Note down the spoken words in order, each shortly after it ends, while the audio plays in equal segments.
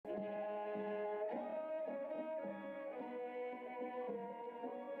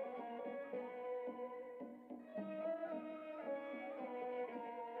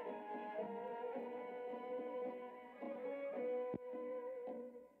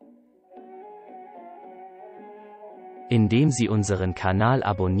Indem Sie unseren Kanal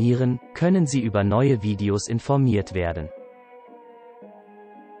abonnieren, können Sie über neue Videos informiert werden.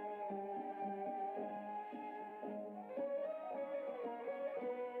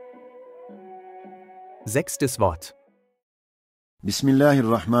 Sechstes Wort.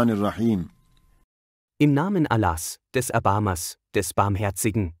 Bismillahirrahmanirrahim. Im Namen Allahs, des Erbarmers, des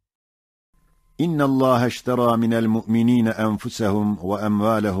Barmherzigen. Inna Allah ashtara minal mu'minina anfusahum wa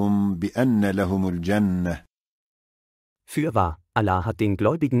amwalahum bi anna lahumul Jannah. Fürwahr, Allah hat den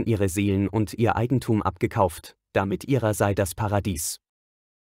Gläubigen ihre Seelen und ihr Eigentum abgekauft, damit ihrer sei das Paradies.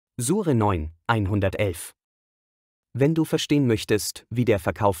 Sure 9, 111. Wenn du verstehen möchtest, wie der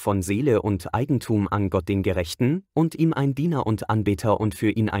Verkauf von Seele und Eigentum an Gott den Gerechten und ihm ein Diener und Anbeter und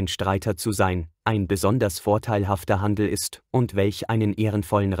für ihn ein Streiter zu sein, ein besonders vorteilhafter Handel ist und welch einen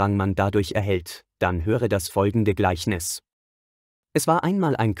ehrenvollen Rang man dadurch erhält, dann höre das folgende Gleichnis. Es war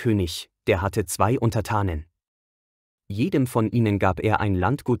einmal ein König, der hatte 2 Untertanen. Jedem von ihnen gab er ein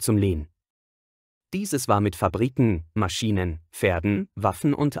Landgut zum Lehen. Dieses war mit Fabriken, Maschinen, Pferden,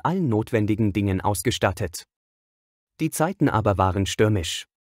 Waffen und allen notwendigen Dingen ausgestattet. Die Zeiten aber waren stürmisch.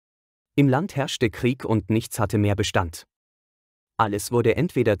 Im Land herrschte Krieg und nichts hatte mehr Bestand. Alles wurde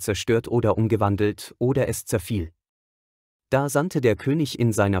entweder zerstört oder umgewandelt, oder es zerfiel. Da sandte der König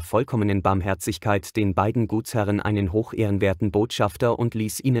in seiner vollkommenen Barmherzigkeit den beiden Gutsherren einen hochehrenwerten Botschafter und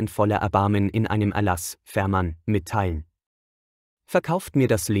ließ ihnen voller Erbarmen in einem Erlass, Ferman, mitteilen. Verkauft mir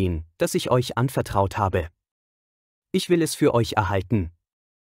das Lehen, das ich euch anvertraut habe. Ich will es für euch erhalten.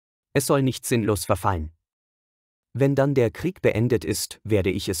 Es soll nicht sinnlos verfallen. Wenn dann der Krieg beendet ist, werde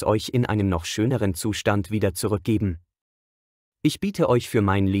ich es euch in einem noch schöneren Zustand wieder zurückgeben. Ich biete euch für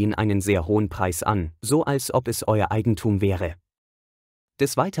mein Lehen einen sehr hohen Preis an, so als ob es euer Eigentum wäre.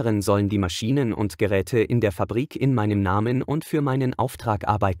 Des Weiteren sollen die Maschinen und Geräte in der Fabrik in meinem Namen und für meinen Auftrag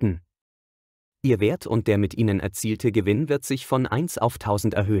arbeiten. Ihr Wert und der mit ihnen erzielte Gewinn wird sich von 1 auf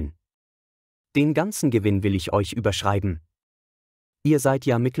 1000 erhöhen. Den ganzen Gewinn will ich euch überschreiben. Ihr seid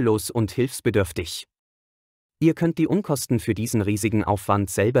ja mittellos und hilfsbedürftig. Ihr könnt die Unkosten für diesen riesigen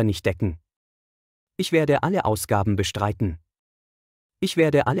Aufwand selber nicht decken. Ich werde alle Ausgaben bestreiten. Ich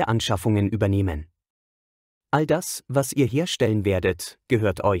werde alle Anschaffungen übernehmen. All das, was ihr herstellen werdet,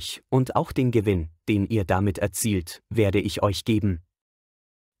 gehört euch, und auch den Gewinn, den ihr damit erzielt, werde ich euch geben.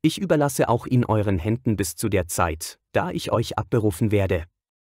 Ich überlasse auch ihn euren Händen bis zu der Zeit, da ich euch abberufen werde.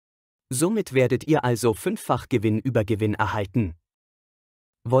 Somit werdet ihr also 5-fach Gewinn über Gewinn erhalten.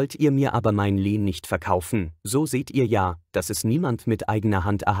 Wollt ihr mir aber mein Lehen nicht verkaufen, so seht ihr ja, dass es niemand mit eigener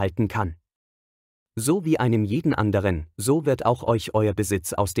Hand erhalten kann. So wie einem jeden anderen, so wird auch euch euer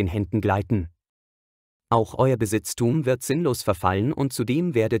Besitz aus den Händen gleiten. Auch euer Besitztum wird sinnlos verfallen und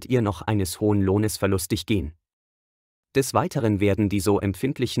zudem werdet ihr noch eines hohen Lohnes verlustig gehen. Des Weiteren werden die so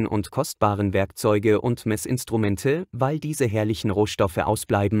empfindlichen und kostbaren Werkzeuge und Messinstrumente, weil diese herrlichen Rohstoffe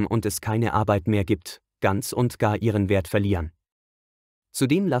ausbleiben und es keine Arbeit mehr gibt, ganz und gar ihren Wert verlieren.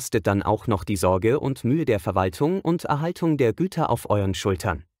 Zudem lastet dann auch noch die Sorge und Mühe der Verwaltung und Erhaltung der Güter auf euren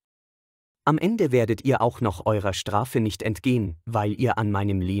Schultern. Am Ende werdet ihr auch noch eurer Strafe nicht entgehen, weil ihr an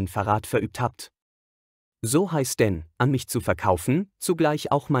meinem Lehen Verrat verübt habt. So heißt denn, an mich zu verkaufen,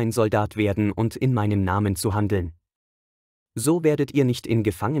 zugleich auch mein Soldat werden und in meinem Namen zu handeln. So werdet ihr nicht in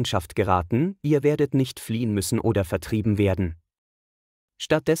Gefangenschaft geraten, ihr werdet nicht fliehen müssen oder vertrieben werden.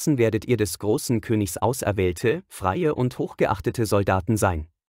 Stattdessen werdet ihr des großen Königs auserwählte, freie und hochgeachtete Soldaten sein.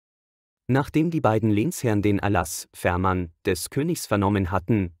 Nachdem die beiden Lehnsherren den Erlass, Ferman, des Königs vernommen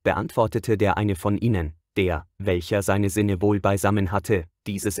hatten, beantwortete der eine von ihnen, der, welcher seine Sinne wohl beisammen hatte,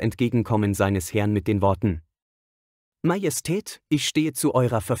 dieses Entgegenkommen seines Herrn mit den Worten: Majestät, ich stehe zu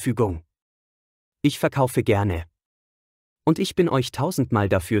eurer Verfügung. Ich verkaufe gerne. Und ich bin euch 1000-mal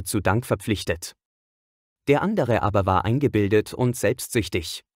dafür zu Dank verpflichtet. Der andere aber war eingebildet und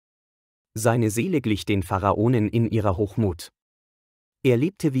selbstsüchtig. Seine Seele glich den Pharaonen in ihrer Hochmut. Er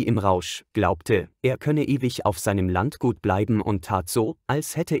lebte wie im Rausch, glaubte, er könne ewig auf seinem Landgut bleiben und tat so,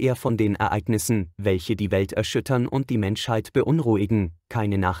 als hätte er von den Ereignissen, welche die Welt erschüttern und die Menschheit beunruhigen,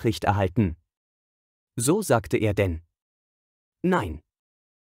 keine Nachricht erhalten. So sagte er denn: Nein.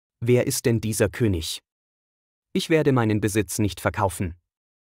 Wer ist denn dieser König? Ich werde meinen Besitz nicht verkaufen.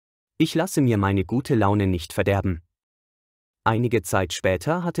 Ich lasse mir meine gute Laune nicht verderben. Einige Zeit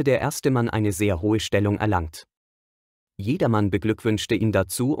später hatte der erste Mann eine sehr hohe Stellung erlangt. Jedermann beglückwünschte ihn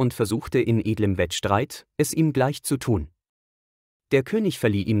dazu und versuchte in edlem Wettstreit, es ihm gleich zu tun. Der König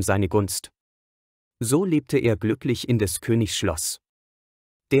verlieh ihm seine Gunst. So lebte er glücklich in des Königs Schloss.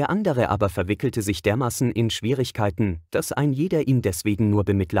 Der andere aber verwickelte sich dermaßen in Schwierigkeiten, dass ein jeder ihn deswegen nur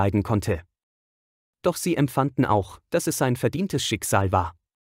bemitleiden konnte. Doch sie empfanden auch, dass es sein verdientes Schicksal war.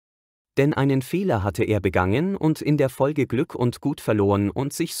 Denn einen Fehler hatte er begangen und in der Folge Glück und Gut verloren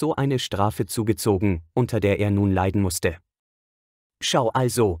und sich so eine Strafe zugezogen, unter der er nun leiden musste. Schau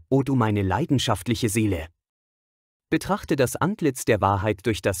also, o du meine leidenschaftliche Seele! Betrachte das Antlitz der Wahrheit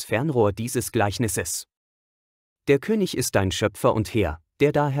durch das Fernrohr dieses Gleichnisses. Der König ist dein Schöpfer und Herr,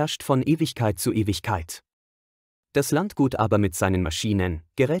 der da herrscht von Ewigkeit zu Ewigkeit. Das Landgut aber mit seinen Maschinen,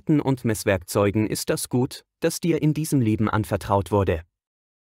 Geräten und Messwerkzeugen ist das Gut, das dir in diesem Leben anvertraut wurde.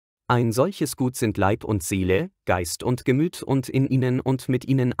 Ein solches Gut sind Leib und Seele, Geist und Gemüt und in ihnen und mit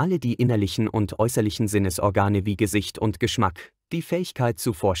ihnen alle die innerlichen und äußerlichen Sinnesorgane wie Gesicht und Geschmack, die Fähigkeit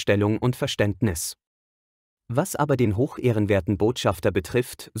zu Vorstellung und Verständnis. Was aber den hochehrenwerten Botschafter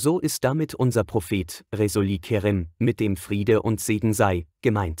betrifft, so ist damit unser Prophet, Risale-i Nur, mit dem Friede und Segen sei,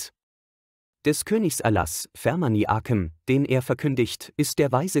 gemeint. Des Königs Allahs, Fermani Akem, den er verkündigt, ist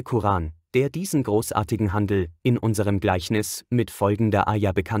der weise Koran, der diesen großartigen Handel, in unserem Gleichnis, mit folgender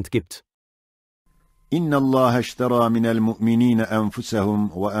Ayah bekannt gibt. إن الله اشترى من المؤمنين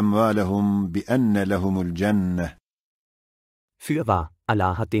أنفسهم وأموالهم بأن لهم الجنة. Fürwahr,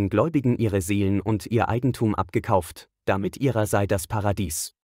 Allah hat den Gläubigen ihre Seelen und ihr Eigentum abgekauft, damit ihrer sei das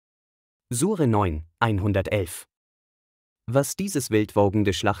Paradies. Sure 9, 111. Was dieses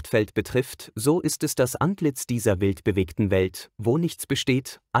wildwogende Schlachtfeld betrifft, so ist es das Antlitz dieser wild bewegten Welt, wo nichts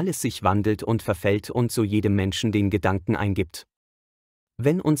besteht, alles sich wandelt und verfällt und so jedem Menschen den Gedanken eingibt.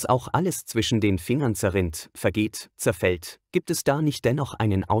 Wenn uns auch alles zwischen den Fingern zerrinnt, vergeht, zerfällt, gibt es da nicht dennoch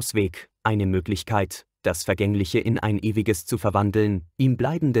einen Ausweg, eine Möglichkeit, das Vergängliche in ein Ewiges zu verwandeln, ihm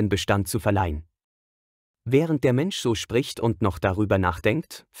bleibenden Bestand zu verleihen? Während der Mensch so spricht und noch darüber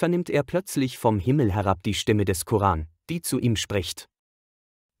nachdenkt, vernimmt er plötzlich vom Himmel herab die Stimme des Koran, die zu ihm spricht.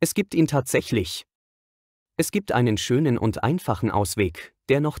 Es gibt ihn tatsächlich. Es gibt einen schönen und einfachen Ausweg,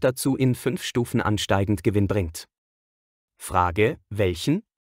 der noch dazu in 5 Stufen ansteigend Gewinn bringt. Frage, welchen?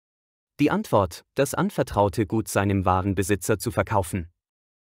 Die Antwort, das anvertraute Gut seinem wahren Besitzer zu verkaufen.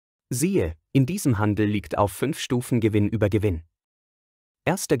 Siehe, in diesem Handel liegt auf 5 Stufen Gewinn über Gewinn.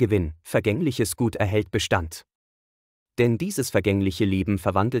 Erster Gewinn, vergängliches Gut erhält Bestand. Denn dieses vergängliche Leben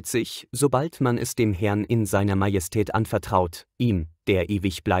verwandelt sich, sobald man es dem Herrn in seiner Majestät anvertraut, ihm, der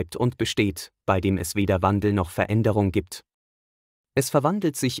ewig bleibt und besteht, bei dem es weder Wandel noch Veränderung gibt. Es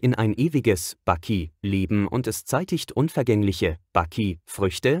verwandelt sich in ein ewiges, Baki, Leben und es zeitigt unvergängliche, Baki,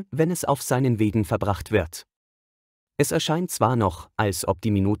 Früchte, wenn es auf seinen Wegen verbracht wird. Es erscheint zwar noch, als ob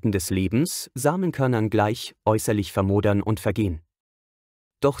die Minuten des Lebens, Samenkörnern gleich, äußerlich vermodern und vergehen.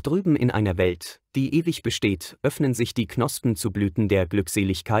 Doch drüben in einer Welt, die ewig besteht, öffnen sich die Knospen zu Blüten der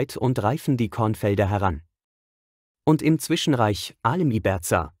Glückseligkeit und reifen die Kornfelder heran. Und im Zwischenreich, Alem-i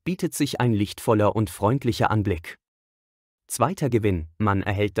Berza, bietet sich ein lichtvoller und freundlicher Anblick. Zweiter Gewinn, man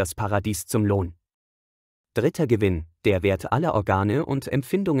erhält das Paradies zum Lohn. Dritter Gewinn, der Wert aller Organe und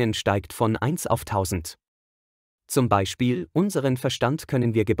Empfindungen steigt von 1 auf 1000. Zum Beispiel, unseren Verstand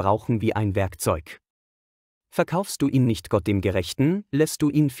können wir gebrauchen wie ein Werkzeug. Verkaufst du ihn nicht Gott dem Gerechten, lässt du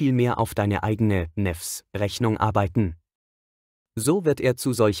ihn vielmehr auf deine eigene Rechnung arbeiten. So wird er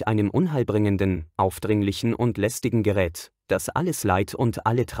zu solch einem unheilbringenden, aufdringlichen und lästigen Gerät, das alles Leid und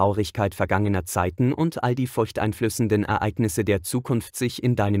alle Traurigkeit vergangener Zeiten und all die furchteinflößenden Ereignisse der Zukunft sich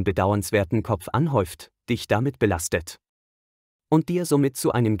in deinem bedauernswerten Kopf anhäuft, dich damit belastet. Und dir somit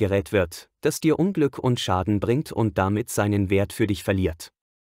zu einem Gerät wird, das dir Unglück und Schaden bringt und damit seinen Wert für dich verliert.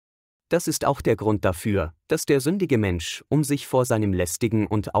 Das ist auch der Grund dafür, dass der sündige Mensch, um sich vor seinem lästigen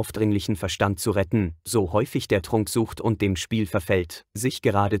und aufdringlichen Verstand zu retten, so häufig der Trunk sucht und dem Spiel verfällt, sich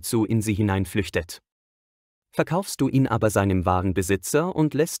geradezu in sie hineinflüchtet. Verkaufst du ihn aber seinem wahren Besitzer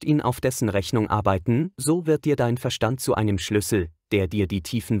und lässt ihn auf dessen Rechnung arbeiten, so wird dir dein Verstand zu einem Schlüssel, der dir die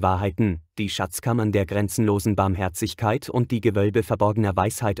tiefen Wahrheiten, die Schatzkammern der grenzenlosen Barmherzigkeit und die Gewölbe verborgener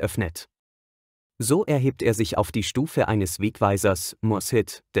Weisheit öffnet. So erhebt er sich auf die Stufe eines Wegweisers,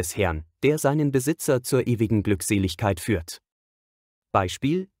 Mursid, des Herrn, der seinen Besitzer zur ewigen Glückseligkeit führt.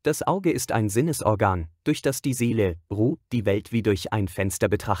 Beispiel, das Auge ist ein Sinnesorgan, durch das die Seele, Ruh, die Welt wie durch ein Fenster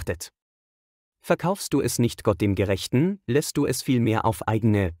betrachtet. Verkaufst du es nicht Gott dem Gerechten, lässt du es vielmehr auf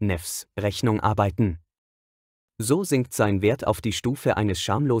eigene Rechnung arbeiten. So sinkt sein Wert auf die Stufe eines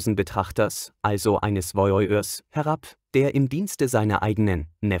schamlosen Betrachters, also eines Voyeurs, herab, der im Dienste seiner eigenen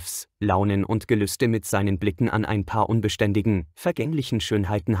Launen und Gelüste mit seinen Blicken an ein paar unbeständigen, vergänglichen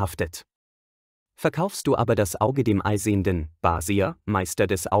Schönheiten haftet. Verkaufst du aber das Auge dem Allsehenden, Basir, Meister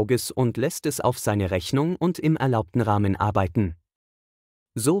des Auges und lässt es auf seine Rechnung und im erlaubten Rahmen arbeiten.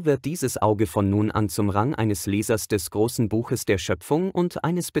 So wird dieses Auge von nun an zum Rang eines Lesers des großen Buches der Schöpfung und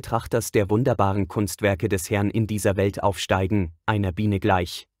eines Betrachters der wunderbaren Kunstwerke des Herrn in dieser Welt aufsteigen, einer Biene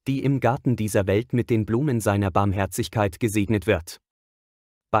gleich, die im Garten dieser Welt mit den Blumen seiner Barmherzigkeit gesegnet wird.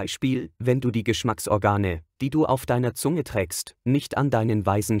 Beispiel, wenn du die Geschmacksorgane, die du auf deiner Zunge trägst, nicht an deinen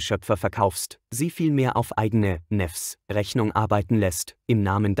weisen Schöpfer verkaufst, sie vielmehr auf eigene Rechnung arbeiten lässt, im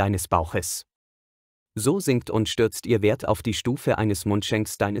Namen deines Bauches. So sinkt und stürzt ihr Wert auf die Stufe eines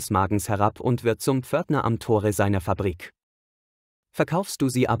Mundschenks deines Magens herab und wird zum Pförtner am Tore seiner Fabrik. Verkaufst du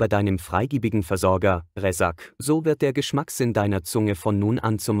sie aber deinem freigebigen Versorger, Resak, so wird der Geschmackssinn deiner Zunge von nun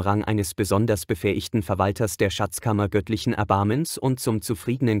an zum Rang eines besonders befähigten Verwalters der Schatzkammer göttlichen Erbarmens und zum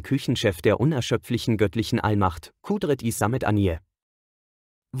zufriedenen Küchenchef der unerschöpflichen göttlichen Allmacht, Kudret-i Samet Anie.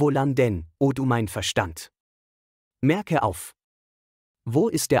 Wohlan denn, o du mein Verstand? Merke auf! Wo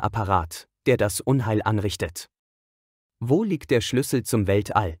ist der Apparat, der das Unheil anrichtet? Wo liegt der Schlüssel zum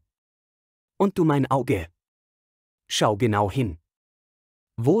Weltall? Und du mein Auge? Schau genau hin.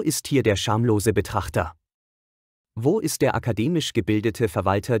 Wo ist hier der schamlose Betrachter? Wo ist der akademisch gebildete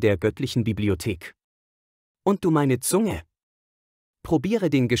Verwalter der göttlichen Bibliothek? Und du meine Zunge?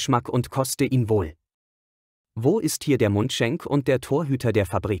 Probiere den Geschmack und koste ihn wohl. Wo ist hier der Mundschenk und der Torhüter der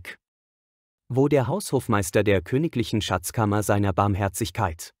Fabrik? Wo der Haushofmeister der königlichen Schatzkammer seiner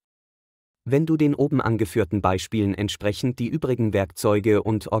Barmherzigkeit? Wenn du den oben angeführten Beispielen entsprechend die übrigen Werkzeuge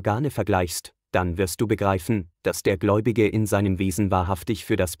und Organe vergleichst, dann wirst du begreifen, dass der Gläubige in seinem Wesen wahrhaftig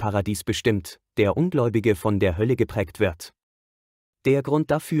für das Paradies bestimmt, der Ungläubige von der Hölle geprägt wird. Der Grund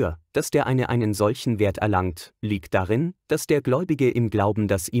dafür, dass der eine einen solchen Wert erlangt, liegt darin, dass der Gläubige im Glauben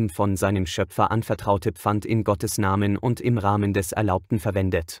das ihm von seinem Schöpfer anvertraute Pfand in Gottes Namen und im Rahmen des Erlaubten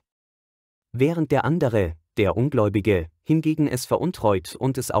verwendet. Während der andere, der Ungläubige, hingegen es veruntreut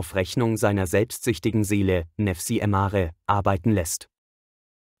und es auf Rechnung seiner selbstsüchtigen Seele, Nefsi Emare, arbeiten lässt.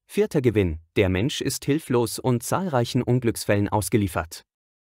 Vierter Gewinn: Der Mensch ist hilflos und zahlreichen Unglücksfällen ausgeliefert.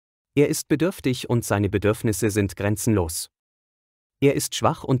 Er ist bedürftig und seine Bedürfnisse sind grenzenlos. Er ist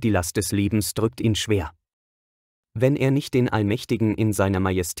schwach und die Last des Lebens drückt ihn schwer. Wenn er nicht den Allmächtigen in seiner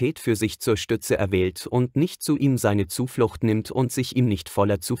Majestät für sich zur Stütze erwählt und nicht zu ihm seine Zuflucht nimmt und sich ihm nicht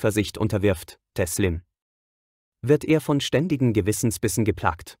voller Zuversicht unterwirft, Teslim, wird er von ständigen Gewissensbissen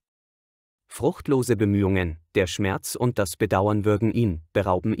geplagt. Fruchtlose Bemühungen, der Schmerz und das Bedauern würgen ihn,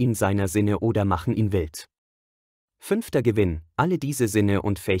 berauben ihn seiner Sinne oder machen ihn wild. Fünfter Gewinn: Alle diese Sinne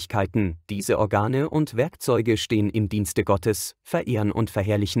und Fähigkeiten, diese Organe und Werkzeuge stehen im Dienste Gottes, verehren und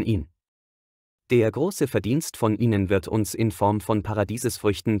verherrlichen ihn. Der große Verdienst von ihnen wird uns in Form von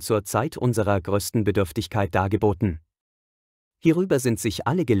Paradiesesfrüchten zur Zeit unserer größten Bedürftigkeit dargeboten. Hierüber sind sich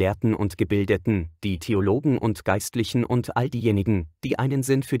alle Gelehrten und Gebildeten, die Theologen und Geistlichen und all diejenigen, die einen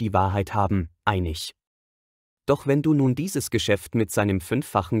Sinn für die Wahrheit haben, einig. Doch wenn du nun dieses Geschäft mit seinem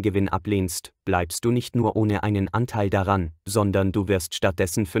fünffachen Gewinn ablehnst, bleibst du nicht nur ohne einen Anteil daran, sondern du wirst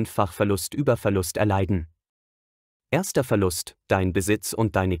stattdessen fünffach Verlust über Verlust erleiden. Erster Verlust: Dein Besitz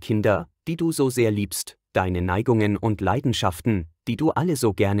und deine Kinder, die du so sehr liebst, deine Neigungen und Leidenschaften, die du alle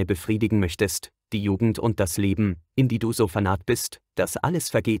so gerne befriedigen möchtest, die Jugend und das Leben, in die du so vernarrt bist, das alles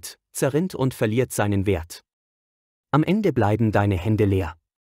vergeht, zerrinnt und verliert seinen Wert. Am Ende bleiben deine Hände leer.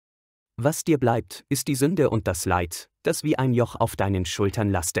 Was dir bleibt, ist die Sünde und das Leid, das wie ein Joch auf deinen Schultern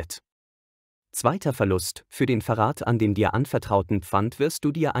lastet. Zweiter Verlust: Für den Verrat an dem dir anvertrauten Pfand wirst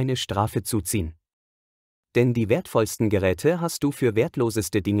du dir eine Strafe zuziehen. Denn die wertvollsten Geräte hast du für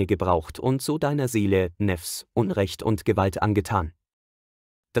wertloseste Dinge gebraucht und so deiner Seele, Nefs, Unrecht und Gewalt angetan.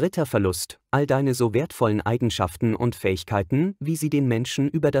 Dritter Verlust: All deine so wertvollen Eigenschaften und Fähigkeiten, wie sie den Menschen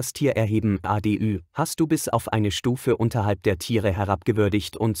über das Tier erheben, ADÜ, hast du bis auf eine Stufe unterhalb der Tiere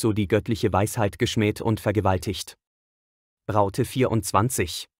herabgewürdigt und so die göttliche Weisheit geschmäht und vergewaltigt. Raute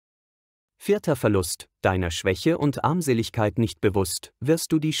 24. Vierter Verlust: Deiner Schwäche und Armseligkeit nicht bewusst,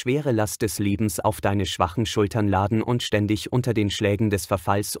 wirst du die schwere Last des Lebens auf deine schwachen Schultern laden und ständig unter den Schlägen des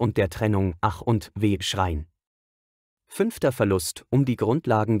Verfalls und der Trennung Ach und Weh schreien. Fünfter Verlust: Um die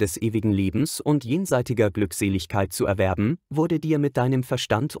Grundlagen des ewigen Lebens und jenseitiger Glückseligkeit zu erwerben, wurde dir mit deinem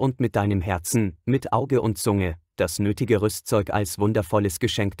Verstand und mit deinem Herzen, mit Auge und Zunge, das nötige Rüstzeug als wundervolles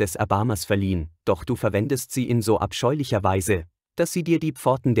Geschenk des Erbarmers verliehen, doch du verwendest sie in so abscheulicher Weise, dass sie dir die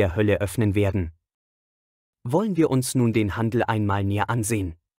Pforten der Hölle öffnen werden. Wollen wir uns nun den Handel einmal näher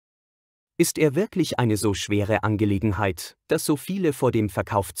ansehen? Ist er wirklich eine so schwere Angelegenheit, dass so viele vor dem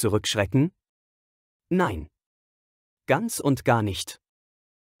Verkauf zurückschrecken? Nein. Ganz und gar nicht.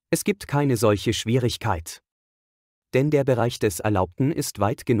 Es gibt keine solche Schwierigkeit. Denn der Bereich des Erlaubten ist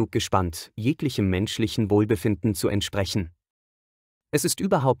weit genug gespannt, jeglichem menschlichen Wohlbefinden zu entsprechen. Es ist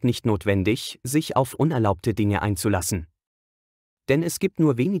überhaupt nicht notwendig, sich auf unerlaubte Dinge einzulassen. Denn es gibt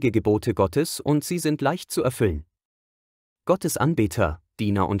nur wenige Gebote Gottes und sie sind leicht zu erfüllen. Gottes Anbeter,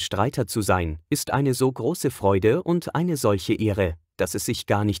 Diener und Streiter zu sein, ist eine so große Freude und eine solche Ehre, dass es sich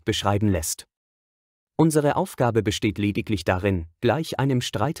gar nicht beschreiben lässt. Unsere Aufgabe besteht lediglich darin, gleich einem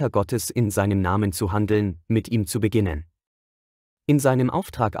Streiter Gottes in seinem Namen zu handeln, mit ihm zu beginnen. In seinem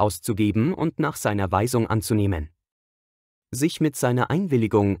Auftrag auszugeben und nach seiner Weisung anzunehmen. Sich mit seiner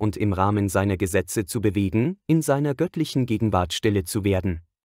Einwilligung und im Rahmen seiner Gesetze zu bewegen, in seiner göttlichen Gegenwart stille zu werden.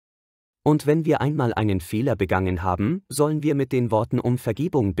 Und wenn wir einmal einen Fehler begangen haben, sollen wir mit den Worten um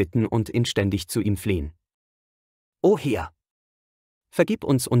Vergebung bitten und inständig zu ihm flehen. O Herr! Vergib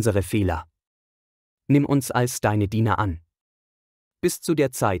uns unsere Fehler. Nimm uns als deine Diener an. Bis zu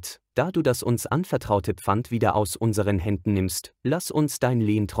der Zeit, da du das uns anvertraute Pfand wieder aus unseren Händen nimmst, lass uns dein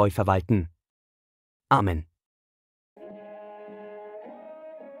Lehen treu verwalten. Amen.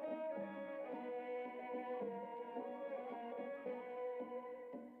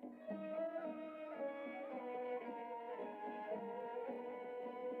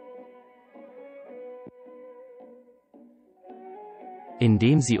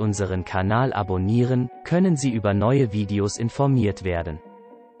 Indem Sie unseren Kanal abonnieren, können Sie über neue Videos informiert werden.